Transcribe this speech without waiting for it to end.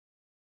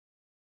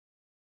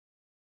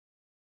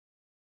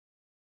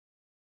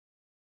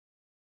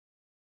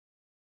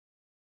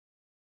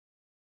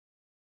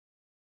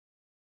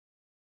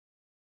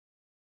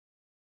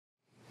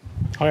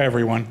Hi,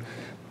 everyone.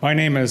 My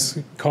name is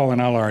Colin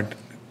Ellard.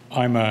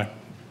 I'm a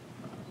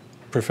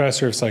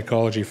professor of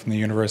psychology from the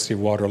University of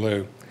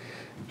Waterloo.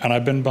 And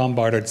I've been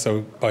bombarded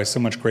by so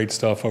much great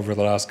stuff over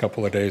the last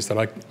couple of days that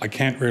I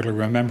can't really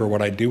remember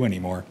what I do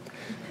anymore.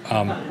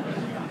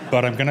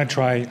 But I'm going to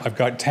try. I've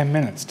got 10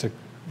 minutes to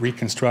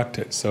reconstruct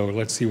it, so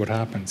let's see what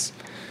happens.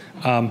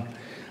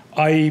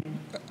 I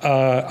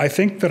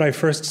think that I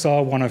first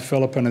saw one of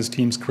Philip and his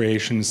team's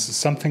creations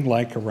something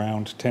like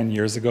around 10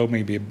 years ago,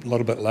 maybe a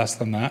little bit less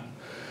than that.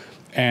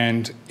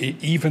 And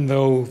even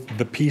though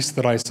the piece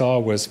that I saw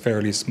was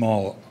fairly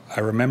small, I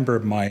remember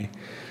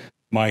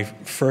my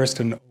first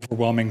and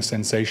overwhelming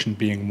sensation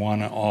being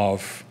one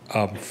of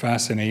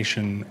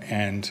fascination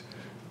and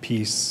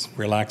peace,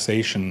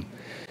 relaxation.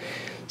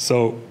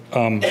 So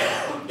I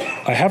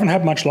haven't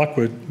had much luck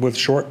with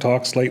short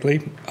talks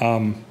lately.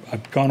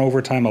 I've gone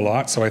over time a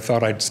lot, so I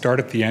thought I'd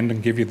start at the end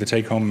and give you the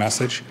take-home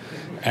message,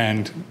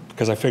 and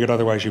because I figured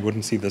otherwise you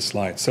wouldn't see this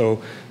slide.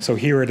 So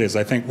here it is.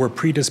 I think we're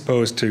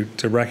predisposed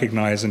to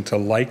recognize and to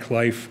like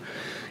life,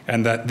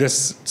 and that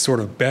this sort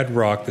of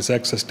bedrock, this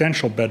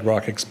existential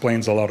bedrock,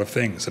 explains a lot of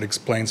things. It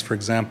explains, for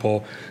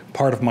example,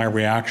 part of my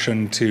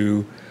reaction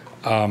to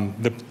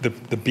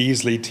the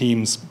Beasley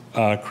team's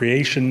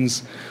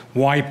creations,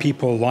 why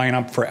people line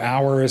up for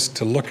hours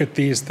to look at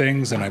these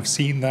things, and I've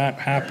seen that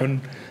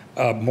happen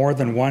more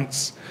than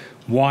once.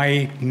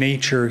 Why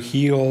nature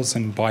heals,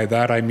 and by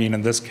that I mean,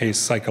 in this case,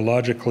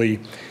 psychologically,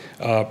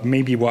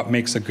 maybe what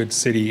makes a good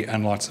city,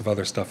 and lots of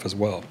other stuff as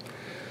well.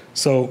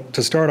 So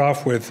to start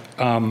off with,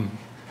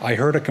 I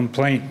heard a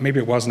complaint, maybe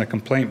it wasn't a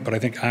complaint, but I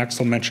think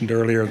Axel mentioned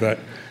earlier that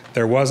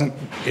there wasn't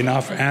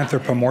enough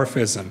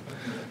anthropomorphism.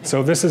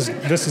 So this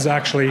is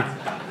actually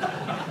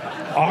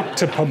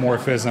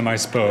octopomorphism, I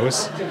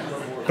suppose.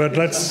 But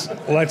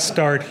let's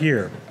start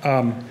here.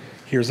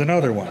 Here's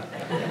another one.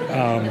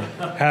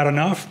 Had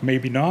enough?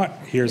 Maybe not.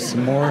 Here's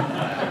some more.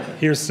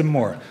 Here's some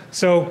more.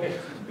 So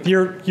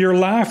you're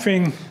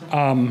laughing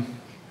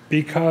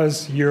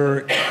because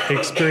you're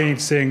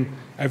experiencing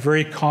a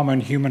very common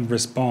human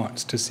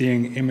response to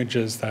seeing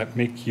images that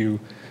make you,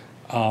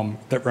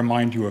 that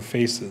remind you of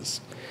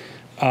faces.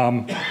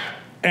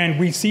 And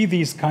we see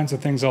these kinds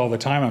of things all the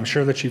time. I'm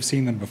sure that you've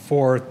seen them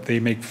before. They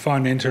make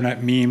fun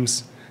internet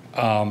memes.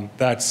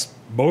 That's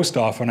most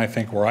often, I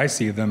think, where I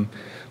see them.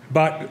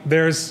 But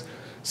there's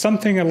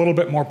something a little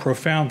bit more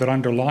profound that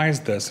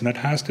underlies this, and it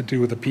has to do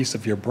with a piece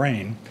of your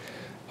brain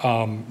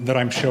that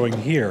I'm showing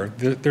here.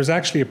 There's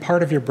actually a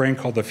part of your brain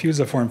called the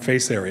fusiform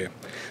face area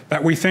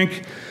that we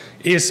think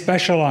is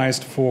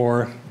specialized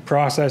for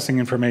processing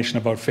information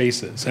about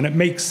faces. And it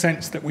makes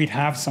sense that we'd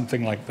have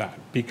something like that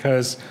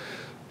because,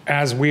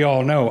 as we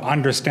all know,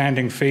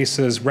 understanding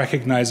faces,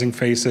 recognizing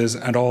faces,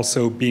 and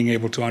also being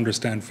able to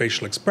understand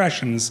facial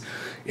expressions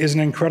is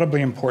an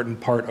incredibly important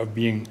part of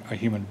being a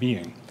human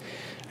being.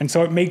 And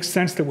so it makes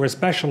sense that we're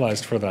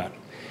specialized for that.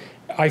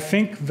 I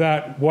think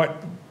that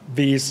what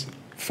these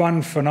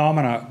fun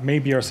phenomena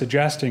maybe are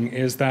suggesting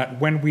is that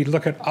when we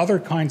look at other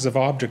kinds of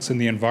objects in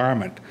the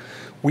environment,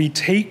 we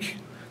take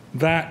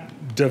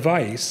that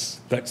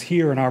device that's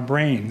here in our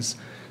brains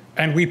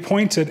and we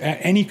point it at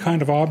any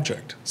kind of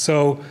object.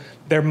 So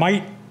there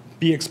might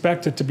be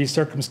expected to be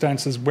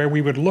circumstances where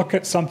we would look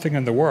at something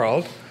in the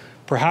world,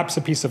 perhaps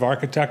a piece of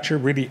architecture,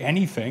 really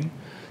anything,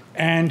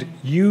 and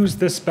use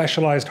this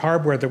specialized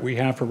hardware that we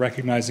have for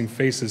recognizing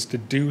faces to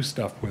do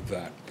stuff with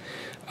that.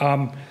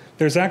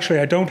 There's actually,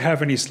 I don't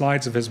have any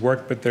slides of his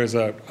work, but there's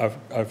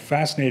a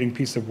fascinating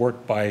piece of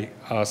work by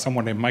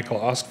someone named Michael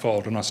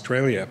Ostwald in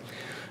Australia,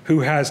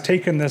 who has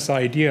taken this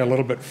idea a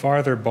little bit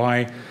farther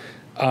by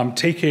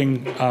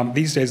taking,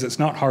 these days it's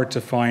not hard to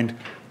find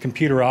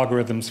computer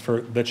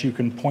algorithms that you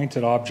can point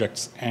at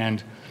objects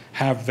and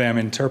have them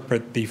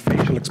interpret the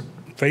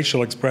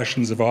facial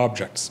expressions of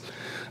objects.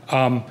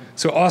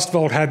 So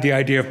Ostwald had the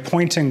idea of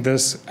pointing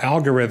this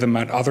algorithm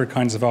at other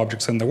kinds of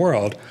objects in the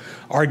world,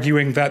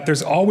 arguing that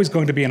there's always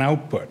going to be an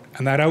output,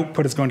 and that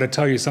output is going to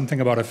tell you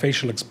something about a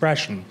facial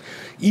expression,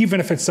 even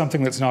if it's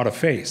something that's not a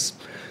face.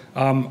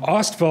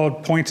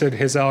 Ostwald pointed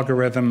his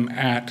algorithm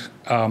at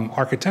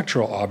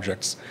architectural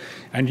objects,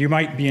 and you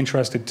might be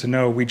interested to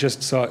know, we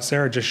just saw,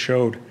 Sarah just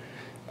showed,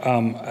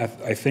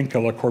 I think, a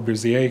Le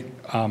Corbusier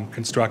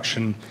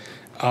construction.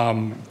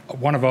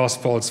 One of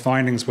Ostwald's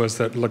findings was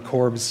that Le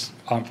Corbusier's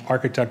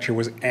architecture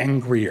was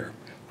angrier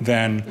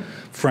than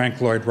Frank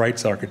Lloyd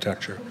Wright's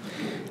architecture.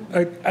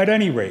 At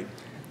any rate,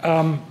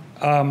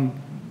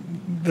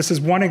 this is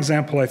one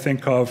example, I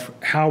think, of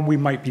how we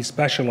might be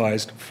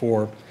specialized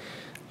for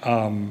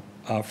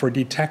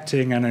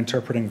detecting and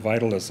interpreting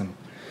vitalism.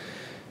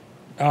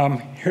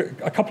 Here,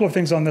 a couple of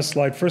things on this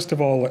slide. First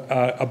of all,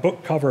 a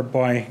book cover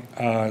by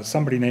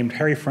somebody named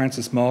Harry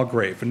Francis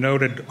Mulgrave, a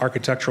noted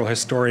architectural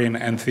historian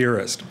and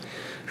theorist,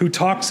 who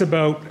talks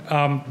about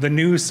the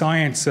new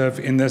science of,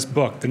 in this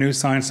book, the new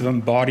science of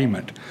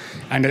embodiment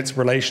and its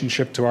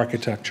relationship to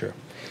architecture.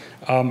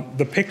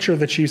 The picture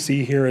that you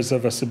see here is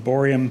of a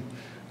ciborium.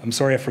 I'm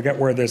sorry, I forget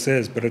where this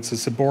is, but it's a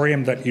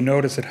ciborium that you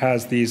notice it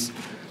has these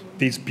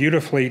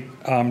beautifully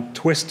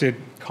twisted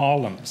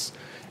columns.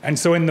 And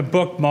so in the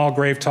book,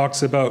 Mulgrave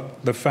talks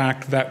about the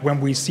fact that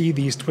when we see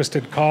these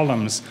twisted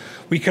columns,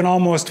 we can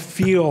almost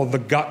feel the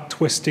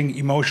gut-twisting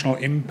emotional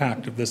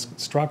impact of this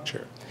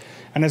structure.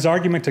 And his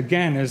argument,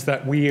 again, is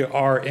that we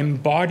are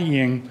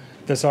embodying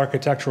this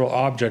architectural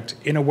object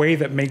in a way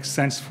that makes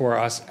sense for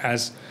us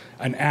as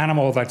an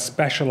animal that's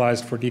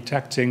specialized for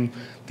detecting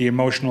the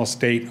emotional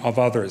state of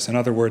others. In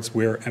other words,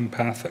 we're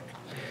empathic.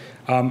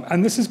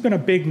 And this has been a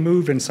big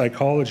move in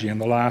psychology in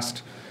the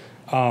last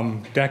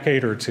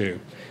decade or two.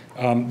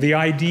 The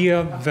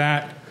idea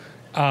that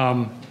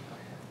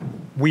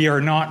we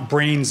are not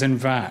brains in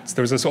vats.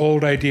 There was this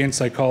old idea in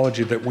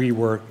psychology that we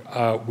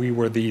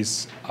were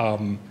these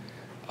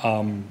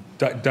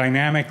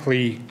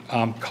dynamically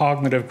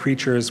cognitive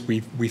creatures. We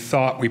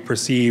thought, we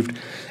perceived,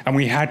 and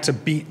we had to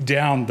beat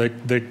down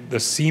the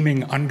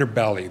seeming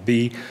underbelly,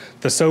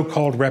 the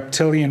so-called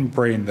reptilian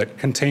brain that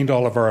contained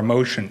all of our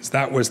emotions.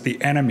 That was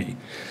the enemy.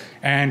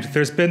 And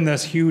there's been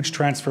this huge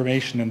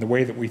transformation in the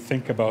way that we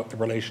think about the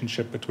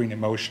relationship between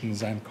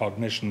emotions and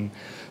cognition,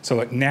 so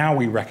that now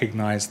we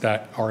recognize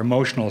that our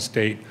emotional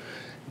state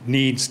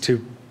needs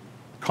to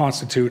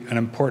constitute an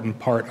important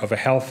part of a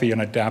healthy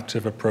and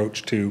adaptive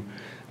approach to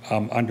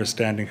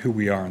understanding who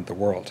we are in the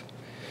world.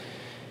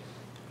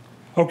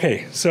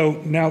 Okay,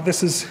 so now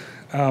this is,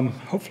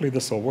 hopefully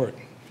this will work.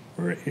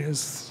 Where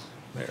is,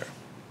 there.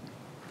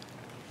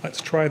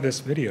 Let's try this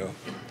video.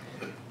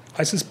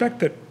 I suspect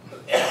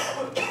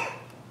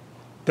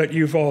that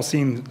you've all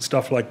seen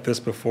stuff like this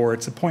before.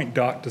 It's a point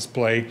dot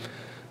display.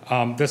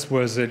 This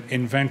was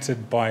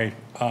invented by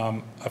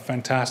a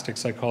fantastic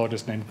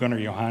psychologist named Gunnar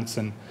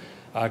Johansson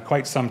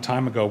quite some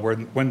time ago,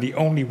 when the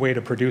only way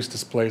to produce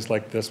displays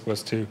like this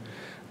was to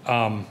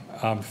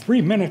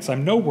 3 minutes,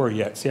 I'm nowhere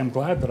yet. See, I'm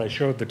glad that I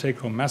showed the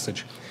take-home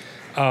message.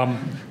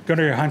 Gunnar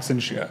Johansson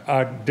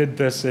did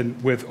this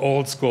with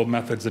old school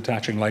methods,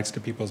 attaching lights to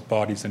people's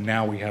bodies, and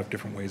now we have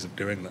different ways of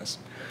doing this.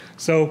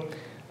 So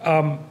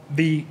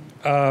the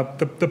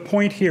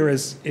point here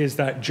is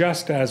that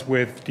just as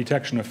with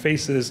detection of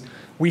faces,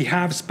 we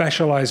have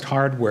specialized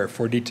hardware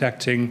for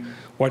detecting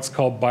what's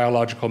called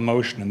biological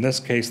motion, in this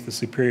case, the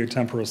superior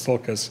temporal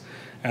sulcus,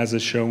 as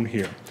is shown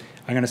here.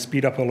 I'm going to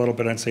speed up a little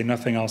bit and say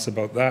nothing else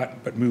about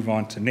that, but move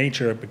on to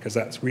nature, because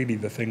that's really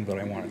the thing that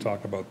I want to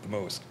talk about the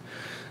most.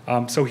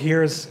 So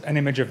here's an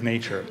image of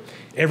nature.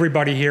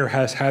 Everybody here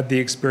has had the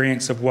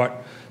experience of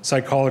what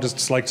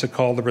psychologists like to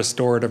call the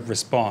restorative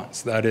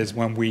response. That is,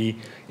 when we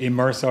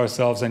immerse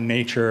ourselves in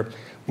nature,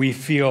 we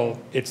feel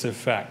its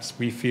effects.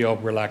 We feel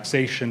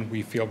relaxation,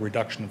 we feel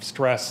reduction of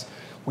stress,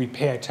 we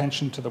pay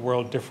attention to the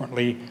world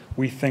differently,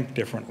 we think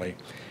differently.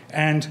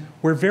 And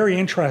we're very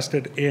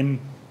interested in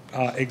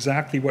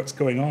exactly what's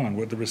going on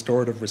with the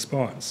restorative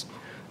response.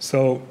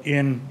 So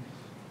in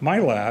my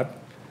lab,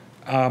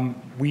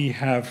 we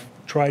have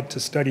tried to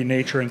study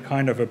nature in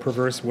kind of a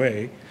perverse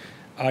way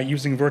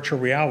using virtual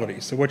reality.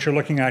 So what you're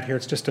looking at here,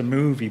 it's just a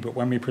movie, but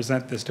when we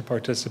present this to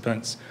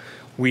participants,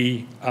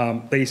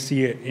 they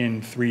see it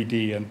in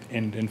 3D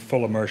and in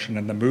full immersion,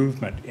 and the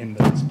movement in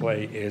the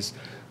display is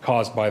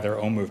caused by their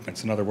own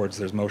movements. In other words,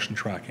 there's motion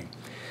tracking.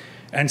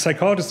 And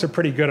psychologists are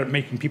pretty good at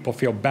making people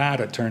feel bad,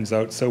 it turns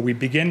out. So we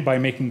begin by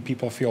making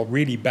people feel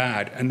really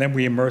bad, and then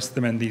we immerse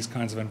them in these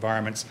kinds of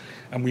environments,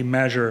 and we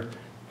measure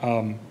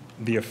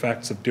the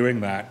effects of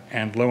doing that.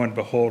 And lo and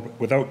behold,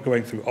 without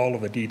going through all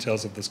of the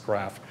details of this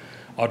graph,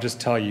 I'll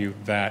just tell you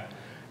that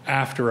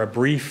after a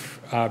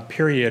brief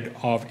period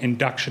of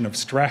induction of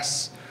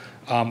stress,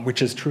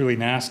 which is truly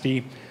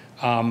nasty,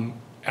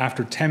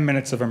 after 10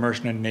 minutes of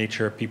immersion in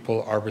nature,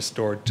 people are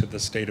restored to the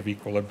state of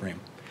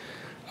equilibrium.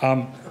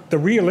 The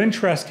real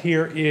interest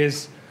here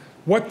is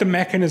what the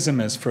mechanism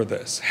is for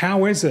this.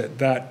 How is it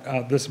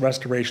that this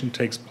restoration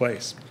takes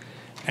place?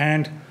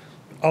 And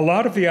a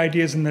lot of the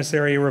ideas in this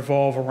area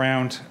revolve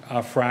around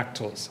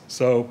fractals.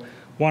 So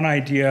one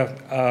idea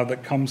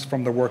that comes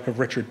from the work of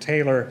Richard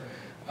Taylor,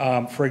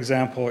 for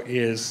example,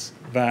 is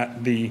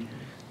that the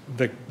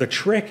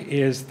trick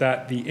is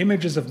that the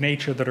images of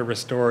nature that are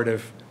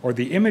restorative, or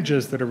the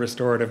images that are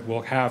restorative,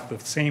 will have the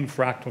same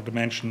fractal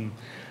dimension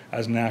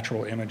as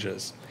natural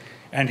images.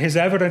 And his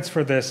evidence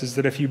for this is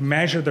that if you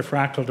measure the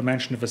fractal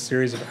dimension of a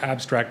series of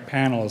abstract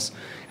panels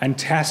and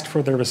test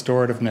for their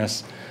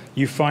restorativeness,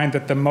 you find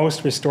that the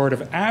most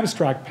restorative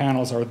abstract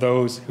panels are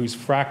those whose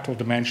fractal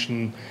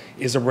dimension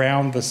is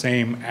around the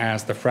same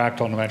as the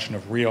fractal dimension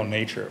of real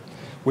nature,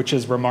 which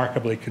is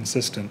remarkably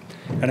consistent.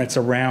 And it's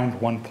around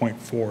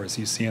 1.4, as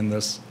you see in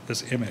this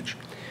image.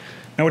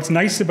 Now, what's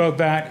nice about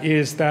that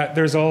is that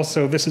there's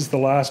also, this is the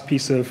last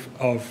piece of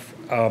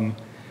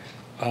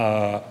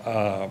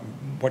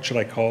what should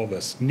I call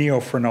this?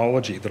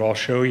 Neophrenology that I'll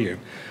show you.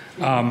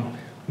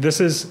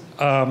 This is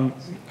an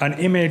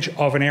image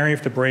of an area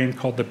of the brain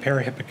called the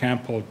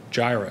parahippocampal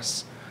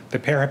gyrus, the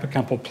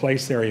parahippocampal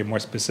place area more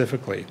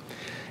specifically.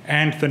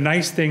 And the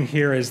nice thing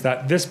here is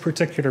that this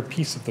particular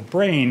piece of the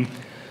brain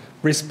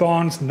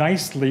responds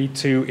nicely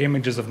to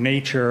images of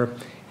nature.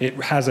 It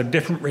has a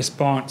different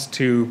response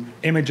to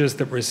images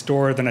that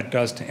restore than it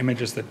does to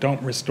images that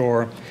don't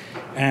restore.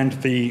 And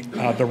the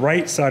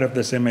right side of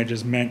this image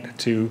is meant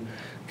to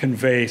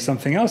convey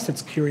something else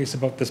that's curious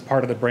about this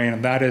part of the brain,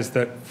 and that is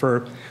that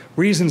for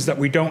reasons that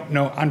we don't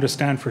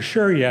understand for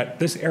sure yet,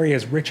 this area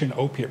is rich in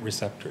opiate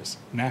receptors,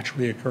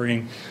 naturally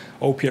occurring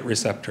opiate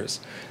receptors.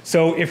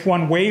 So if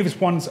one waves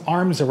one's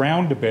arms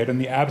around a bit in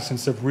the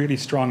absence of really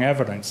strong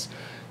evidence,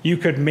 you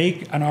could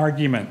make an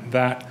argument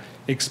that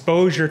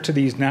exposure to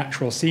these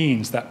natural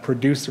scenes that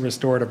produce a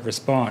restorative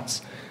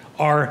response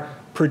are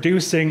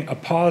producing a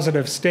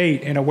positive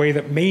state in a way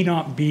that may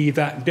not be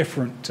that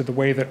different to the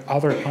way that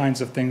other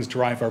kinds of things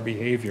drive our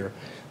behavior,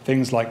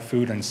 things like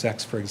food and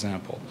sex, for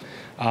example.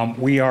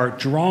 We are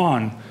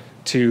drawn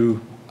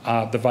to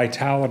the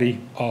vitality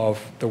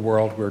of the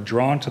world. We're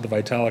drawn to the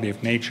vitality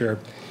of nature,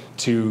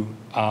 to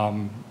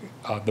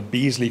the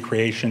Beasley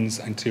creations,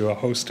 and to a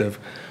host of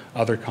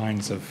other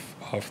kinds of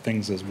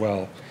things as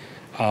well.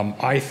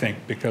 I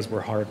think because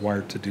we're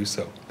hardwired to do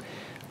so.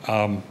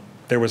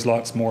 There was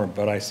lots more,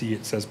 but I see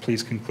it says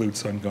please conclude,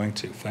 so I'm going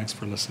to. Thanks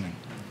for listening.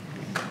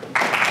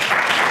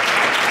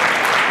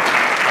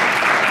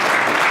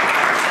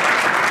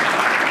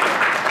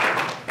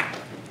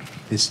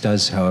 This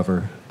does,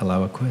 however,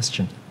 allow a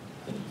question.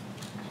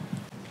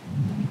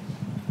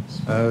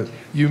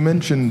 You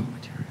mentioned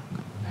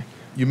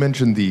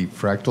the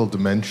fractal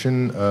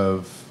dimension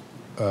of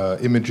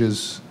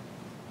images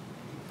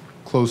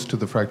close to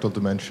the fractal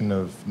dimension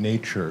of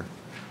nature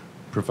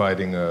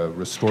providing a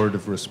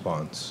restorative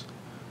response.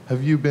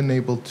 Have you been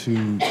able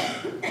to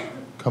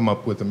come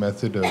up with a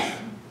method of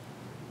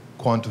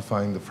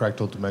quantifying the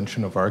fractal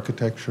dimension of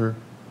architecture,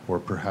 or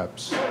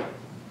perhaps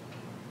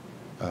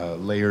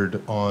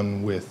layered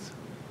on with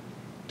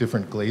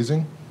different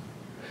glazing?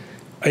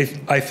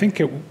 I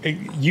think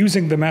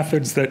using the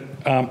methods that,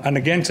 and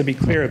again, to be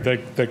clear, the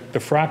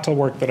fractal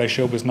work that I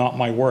showed was not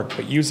my work,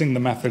 but using the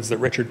methods that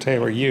Richard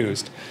Taylor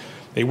used,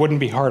 they wouldn't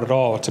be hard at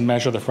all to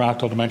measure the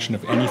fractal dimension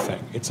of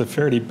anything. It's a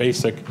fairly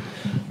basic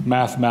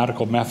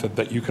mathematical method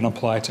that you can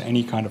apply to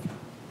any kind of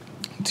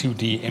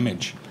 2D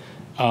image.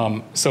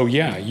 So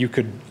yeah, you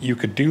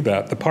could do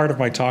that. The part of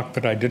my talk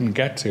that I didn't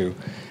get to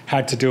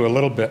had to do a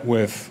little bit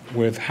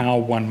with how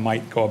one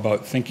might go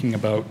about thinking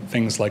about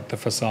things like the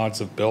facades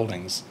of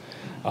buildings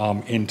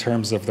in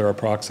terms of their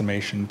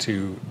approximation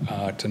to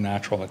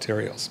natural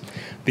materials.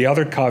 The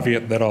other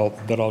caveat that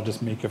I'll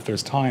just make if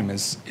there's time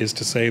is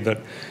to say that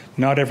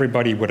not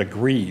everybody would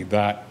agree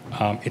that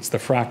it's the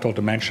fractal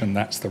dimension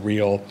that's the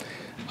real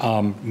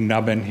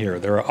nubbin here.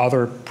 There are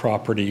other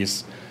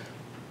properties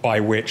by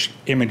which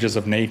images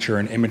of nature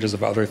and images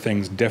of other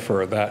things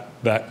differ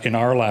that in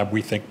our lab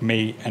we think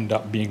may end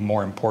up being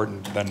more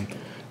important than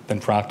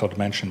fractal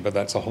dimension, but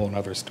that's a whole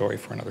other story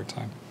for another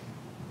time.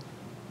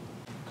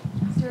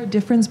 Is there a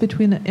difference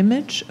between an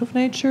image of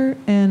nature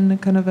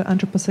and kind of an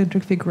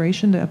anthropocentric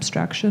figuration, the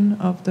abstraction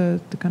of the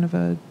kind of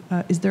a,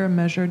 is there a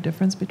measured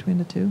difference between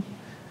the two?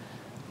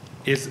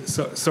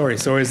 So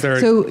is there...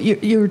 So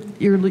you're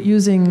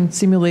using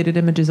simulated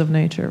images of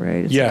nature,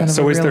 right? It's yeah, kind of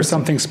so is there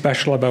something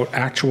special about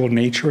actual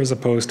nature as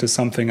opposed to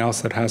something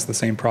else that has the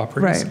same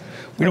properties? Right.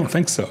 We don't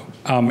think so.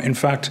 In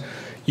fact,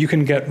 you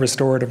can get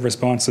restorative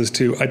responses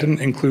to, I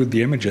didn't include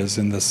the images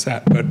in this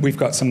set, but we've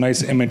got some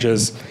nice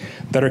images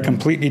that are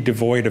completely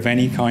devoid of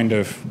any kind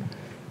of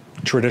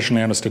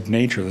traditionally understood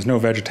nature. There's no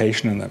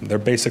vegetation in them. They're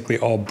basically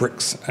all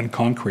bricks and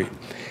concrete.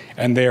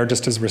 And they are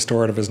just as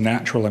restorative as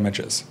natural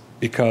images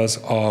because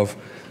of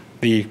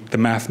the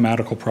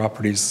mathematical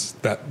properties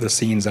that the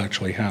scenes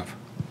actually have.